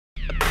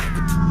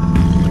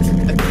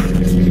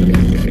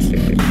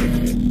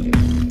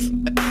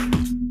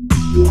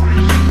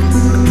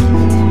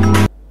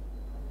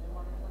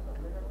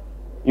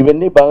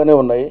ఇవన్నీ బాగానే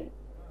ఉన్నాయి.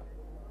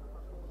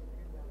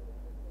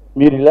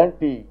 మీరు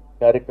ఇలాంటి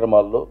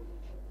కార్యక్రమాల్లో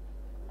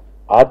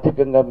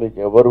ఆర్థికంగా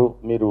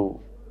మీరు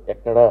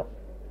ఎక్కడ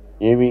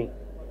ఏమీ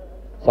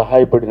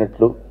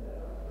సహాయపడినట్లు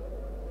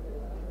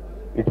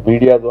ఇటు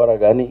మీడియా ద్వారా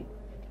కానీ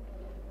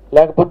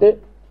లేకపోతే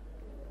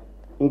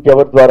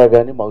ఇంకెవరి ద్వారా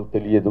కానీ మాకు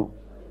తెలియదు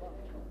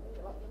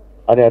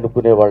అని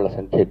అనుకునే వాళ్ళ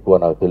సంఖ్య ఎక్కువ,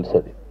 నాకు తెలుసు.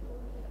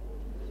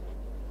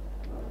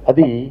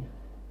 అది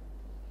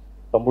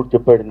తమ్ముడు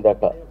చెప్పాడు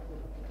ఇందాక,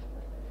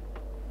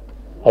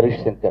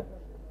 హరీష్ శంకర్,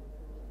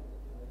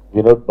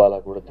 వినోద్ బాలా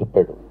కూడా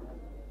చెప్పాడు.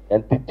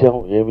 ఎంత ఇచ్చాం,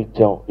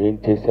 ఏమిచ్చాం, ఏం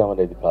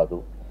చేశామనేది కాదు,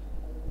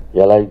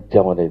 ఎలా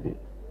ఇచ్చామనేది,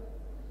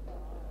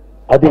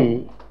 అది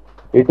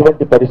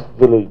ఎటువంటి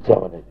పరిస్థితుల్లో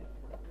ఇచ్చామనేది.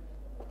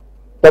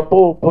 తప్పో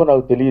ఒప్పో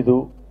నాకు తెలియదు.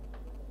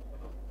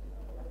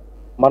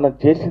 మనం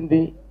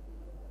చేసింది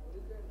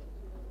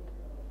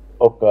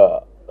ఒక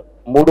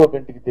మూడో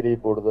కంటికి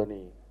తెలియకూడదు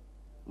అని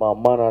మా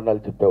అమ్మా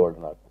నాన్నలు చెప్పేవాళ్ళు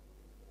నాకు.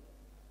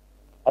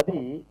 అది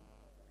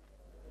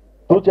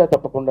తూచా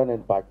తప్పకుండా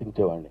నేను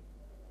పాటించేవాడిని.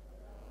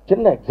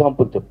 చిన్న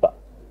ఎగ్జాంపుల్ చెప్తా.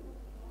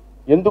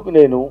 ఎందుకు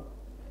నేను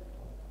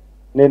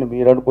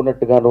మీరు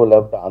అనుకున్నట్టుగానో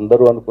లేకపోతే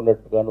అందరూ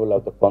అనుకున్నట్టుగానో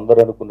లేకపోతే కొందరు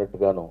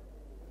అనుకున్నట్టుగానో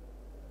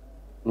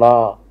నా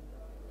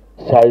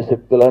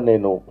శాయశక్తులా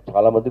నేను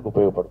చాలామందికి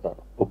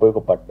ఉపయోగపడ్డాను.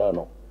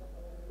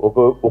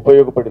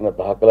 ఉపయోగపడిన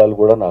దాఖలాలు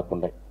కూడా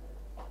నాకున్నాయి.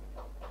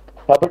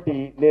 కాబట్టి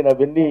నేను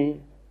అవన్నీ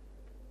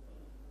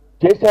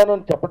చేశాను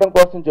అని చెప్పడం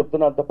కోసం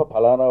చెప్తున్నాను తప్ప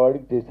ఫలానా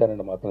వాడికి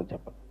చేశానని మాత్రం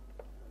చెప్పను.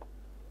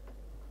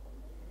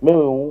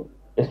 మేము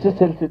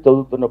ఎస్ఎస్ఎల్సి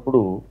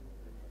చదువుతున్నప్పుడు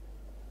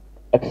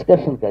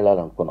ఎక్స్కర్షన్కి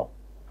వెళ్ళాలనుకున్నాం.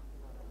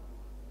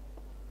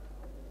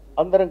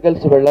 అందరం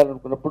కలిసి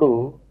వెళ్ళాలనుకున్నప్పుడు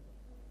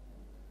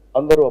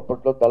అందరూ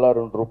అప్పట్లో తలా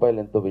 ₹2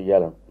 ఎంతో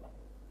వెయ్యాలనుకున్నారు.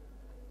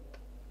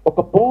 ఒక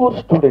పూర్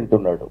స్టూడెంట్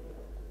ఉన్నాడు,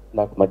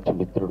 నాకు మంచి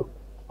మిత్రుడు.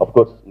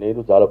 అఫ్కోర్స్ నేను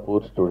చాలా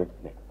పూర్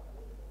స్టూడెంట్ని.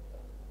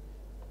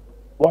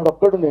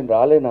 వాడొక్కడు నేను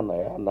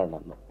రాలేనన్నయ్య అన్నాడు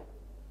నన్ను.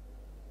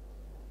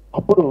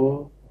 అప్పుడు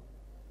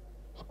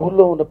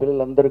స్కూల్లో ఉన్న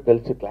పిల్లలందరూ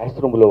కలిసి క్లాస్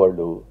రూమ్లో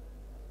వాళ్ళు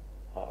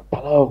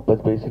తలా ఒక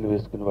 10 పైసలు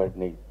వేసుకుని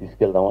వాటిని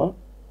తీసుకెళ్దామా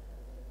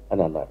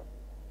అని అన్నారు.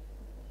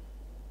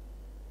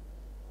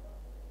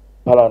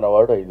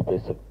 ఫలానావాడు 5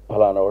 పైసలు,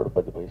 ఫలానావాడు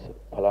 10 పైసలు,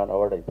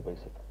 ఫలానావాడు 5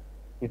 పైసలు,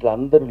 ఇట్లా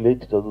అందరూ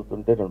లేచి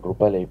చదువుతుంటే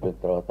 ₹2 అయిపోయిన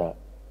తర్వాత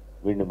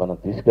వీడిని మనం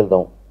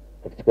తీసుకెళ్దాం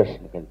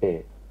ఎక్స్కర్షన్ కంటే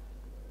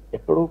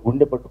ఎక్కడో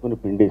గుండె పట్టుకుని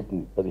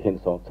పిండేసింది 15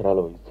 సంవత్సరాల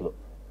వయసులో.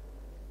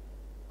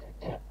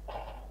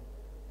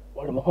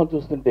 వాడి మొహం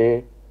చూస్తుంటే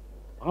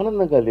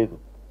ఆనందంగా లేదు.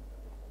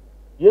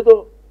 ఏదో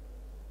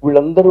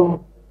వీళ్ళందరూ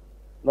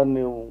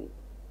నన్ను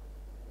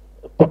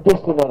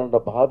తప్పేస్తున్నారన్న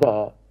బాధ.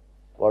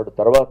 వాడు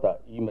తర్వాత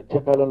ఈ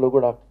మధ్యకాలంలో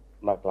కూడా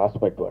నా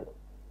క్లాస్మేట్ వాడు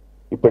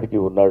ఇప్పటికీ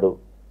ఉన్నాడు.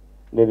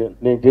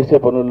 నేను చేసే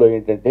పనుల్లో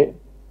ఏంటంటే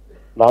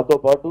నాతో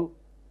పాటు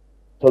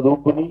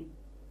చదువుకుని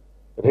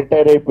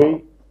రిటైర్ అయిపోయి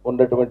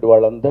ఉన్నటువంటి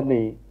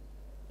వాళ్ళందరినీ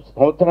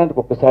సంవత్సరానికి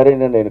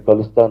ఒక్కసారైనా నేను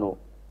కలుస్తాను.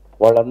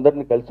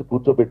 వాళ్ళందరినీ కలిసి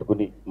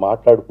కూర్చోబెట్టుకుని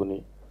మాట్లాడుకుని,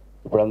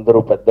 ఇప్పుడు అందరూ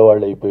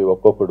పెద్దవాళ్ళు అయిపోయి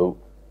ఒక్కొక్కడు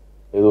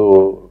ఏదో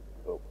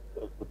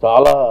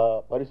చాలా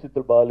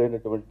పరిస్థితులు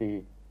బాగాలేనటువంటి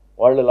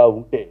వాళ్ళలా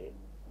ఉంటే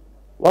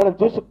వాళ్ళని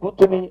చూసి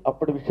కూర్చొని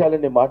అప్పటి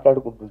విషయాలన్నీ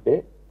మాట్లాడుకుంటుంటే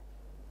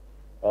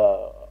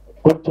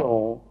కొంచెం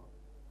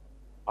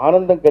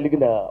ఆనందం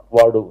కలిగిన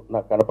వాడు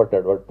నాకు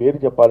కనపడ్డాడు. వాడు పేరు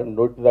చెప్పాలని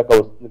నోటి దాకా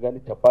వస్తుంది కానీ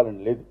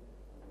చెప్పాలని లేదు.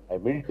 I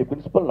mean it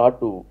principal not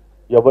to,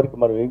 ఎవరికి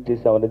మనం ఏం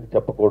చేసామనేది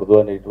చెప్పకూడదు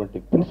అనేటువంటి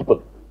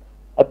ప్రిన్సిపల్.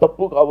 అది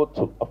తప్పు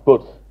కావచ్చు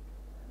అఫ్కోర్స్.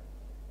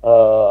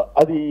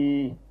 అది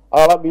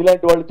అలా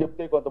మీలాంటి వాళ్ళు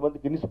చెప్తే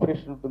కొంతమందికి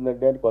ఇన్స్పిరేషన్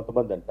ఉంటుందండి అని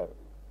కొంతమంది అంటారు.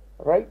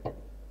 రైట్,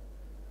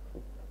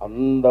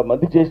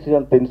 అంతమంది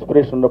చేసేంత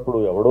ఇన్స్పిరేషన్ ఉన్నప్పుడు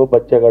ఎవడో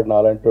బచ్చాగాడు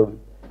నాలాంటి వాడు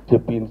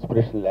చెప్పి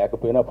ఇన్స్పిరేషన్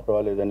లేకపోయినా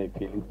పర్వాలేదనే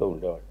ఫీలింగ్తో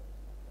ఉండేవాడు.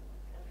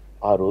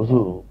 ఆ రోజు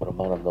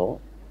బ్రహ్మానందం,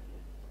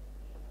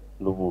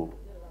 నువ్వు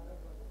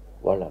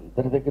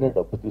వాళ్ళందరి దగ్గర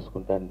డబ్బు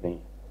తీసుకుంటానని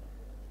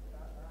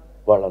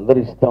వాళ్ళందరూ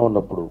ఇస్తా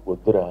ఉన్నప్పుడు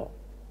వద్దురా,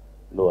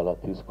 నువ్వు అలా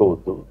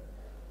తీసుకోవద్దు,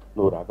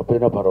 నువ్వు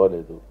రాకపోయినా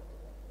పర్వాలేదు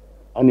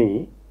అని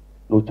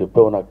నువ్వు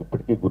చెప్పావు. నాకు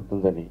ఇప్పటికీ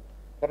గుర్తుందని.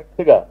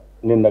 కరెక్ట్గా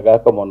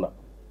నిన్నగాక మొన్న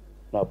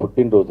నా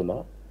పుట్టినరోజున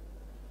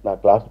నా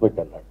క్లాస్మేట్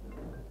అన్నాడు.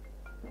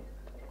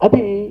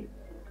 అది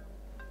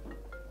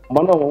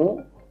మనం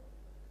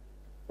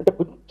అంటే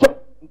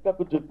ఇంకా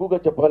కొంచెం ఎక్కువగా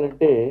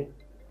చెప్పాలంటే,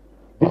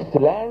 this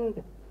land,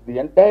 the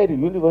entire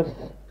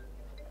universe,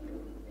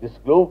 this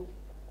globe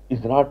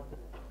is not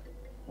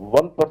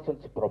one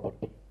person's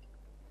property.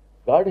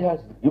 God has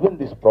given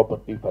this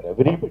property for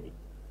everybody.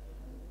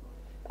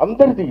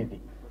 అందరిది ఇది.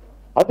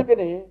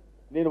 అందుకనే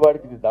నేను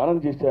వాడికి ఇది దానం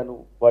చేశాను,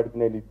 వాడికి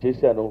నేను ఇది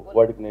చేశాను,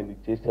 వాడికి నేను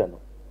ఇది చేశాను.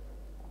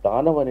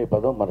 దానం అనే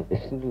పదం మన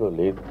డిక్షనరీలో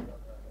లేదు.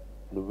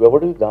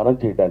 నువ్వెవడు దానం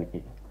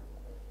చేయడానికి?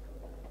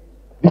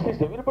 This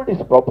is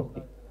everybody's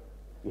property.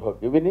 You have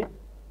given it,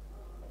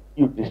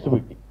 you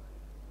distribute it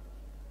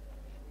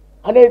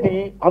అనేది.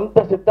 అంత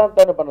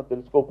సిద్ధాంతాన్ని మనం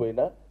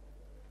తెలుసుకోకపోయినా,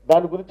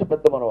 దాని గురించి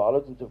పెద్ద మనం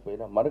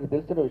ఆలోచించకపోయినా, మనకు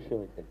తెలిసిన విషయం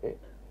ఏంటంటే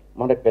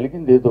మనకు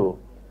కలిగింది ఏదో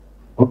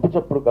గుట్టు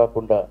చప్పుడు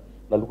కాకుండా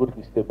నలుగురికి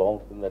ఇస్తే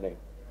బాగుంటుందనే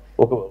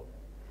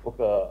ఒక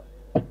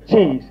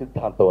పిచ్చి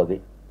సిద్ధాంతం అది.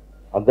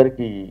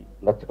 అందరికీ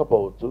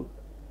నచ్చకపోవచ్చు.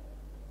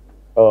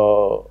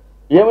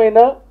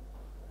 ఏమైనా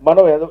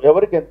మనం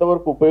ఎవరికి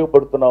ఎంతవరకు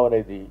ఉపయోగపడుతున్నాం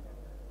అనేది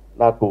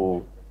నాకు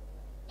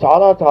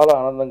చాలా చాలా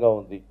ఆనందంగా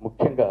ఉంది.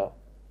 ముఖ్యంగా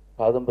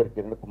కాదంబరి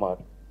కిరణ్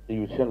కుమార్ ఈ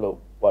విషయంలో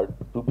వాళ్ళు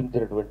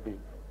చూపించినటువంటి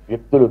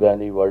వ్యక్తులు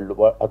కానీ వాళ్ళు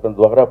అతని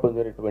ద్వారా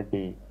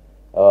పొందినటువంటి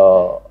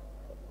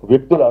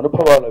వ్యక్తుల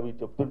అనుభవాలు అవి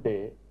చెప్తుంటే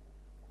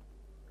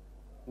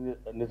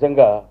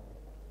నిజంగా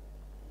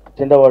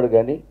చిన్నవాడు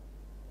కానీ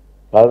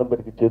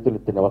కాదంబరికి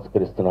చేతులెత్తి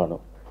నమస్కరిస్తున్నాను.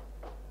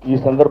 ఈ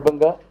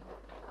సందర్భంగా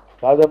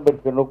కాదంబరి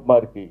కిరణ్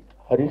కుమార్కి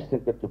హరీష్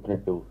శంకర్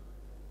చెప్పినట్టు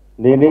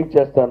నేనేం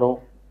చేస్తానో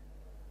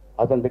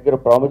అతని దగ్గర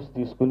ప్రామిస్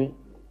తీసుకుని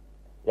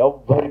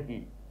ఎవ్వరికి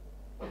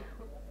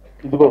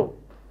ఇదిగో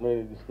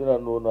నేను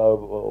ఇస్తున్నాను నా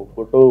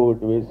ఫోటో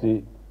ఒకటి వేసి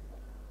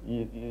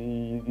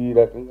ఈ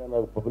రకంగా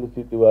నాకు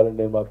పబ్లిసిటీ ఇవ్వాలని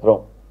నేను మాత్రం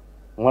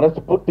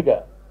మనస్ఫూర్తిగా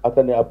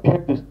అతన్ని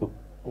అభ్యర్థిస్తూ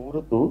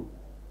కోరుతూ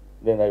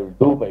నేను I will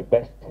do my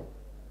best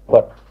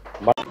for.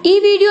 ఈ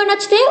వీడియో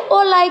నచ్చితే ఓ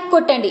లైక్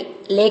కొట్టండి,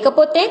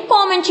 లేకపోతే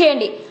కామెంట్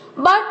చేయండి,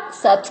 బట్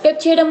సబ్స్క్రైబ్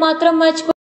చేయడం మాత్రం మర్చిపోండి.